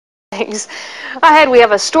Thanks. Ahead, we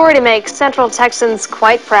have a story to make Central Texans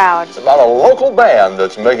quite proud. It's about a local band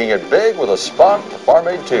that's making it big with a spot for Farm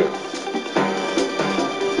Aid 2.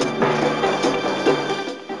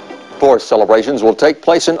 Fourth celebrations will take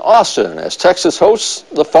place in Austin as Texas hosts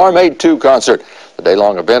the Farm Aid 2 concert. The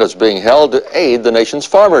day-long event is being held to aid the nation's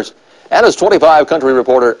farmers. And as 25 Country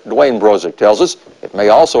reporter Dwayne Brozick tells us, it may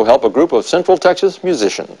also help a group of Central Texas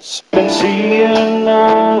musicians.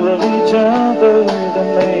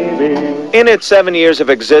 In its 7 years of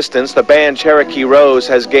existence, the band Cherokee Rose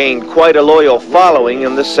has gained quite a loyal following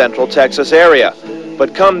in the Central Texas area.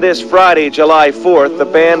 But come this Friday, July 4th, the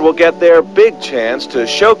band will get their big chance to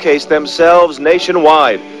showcase themselves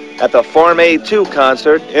nationwide at the Farm Aid 2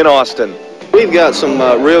 concert in Austin. We've got some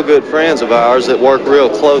real good friends of ours that work real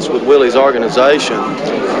close with Willie's organization,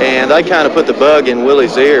 and they kind of put the bug in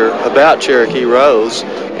Willie's ear about Cherokee Rose,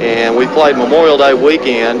 and we played Memorial Day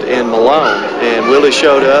weekend in Malone, and Willie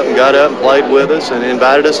showed up and got up and played with us and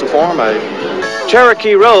invited us to Farm Aid.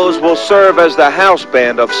 Cherokee Rose will serve as the house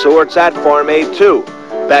band of sorts at Farm Aid 2,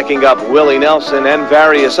 backing up Willie Nelson and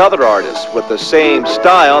various other artists with the same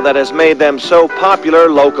style that has made them so popular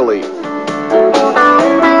locally.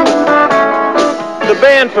 The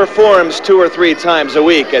band performs 2 or 3 times a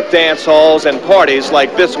week at dance halls and parties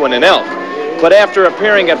like this one in Elk. But after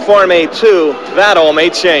appearing at Farm Aid 2, that all may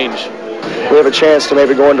change. We have a chance to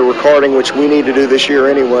maybe go into recording, which we need to do this year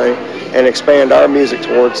anyway, and expand our music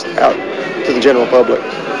towards out to the general public.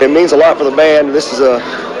 It means a lot for the band. This is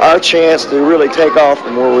our chance to really take off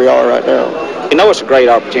from where we are right now. You know, it's a great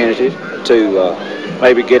opportunity to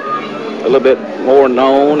maybe get a little bit more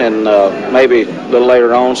known and maybe a little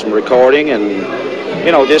later on some recording, and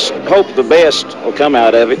you know, just hope the best will come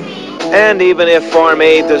out of it. And even if Farm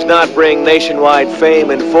Aid does not bring nationwide fame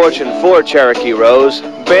and fortune for Cherokee Rose,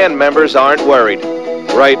 band members aren't worried.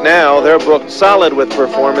 Right now, they're booked solid with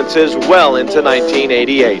performances well into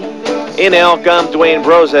 1988. In Elk, I'm Dwayne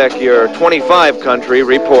Brozick, your 25 Country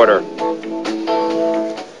reporter.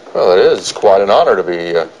 Well, it is quite an honor to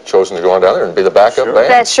be chosen to go on down there and be the backup band.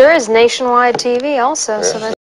 That sure is nationwide TV also. Yeah. So that's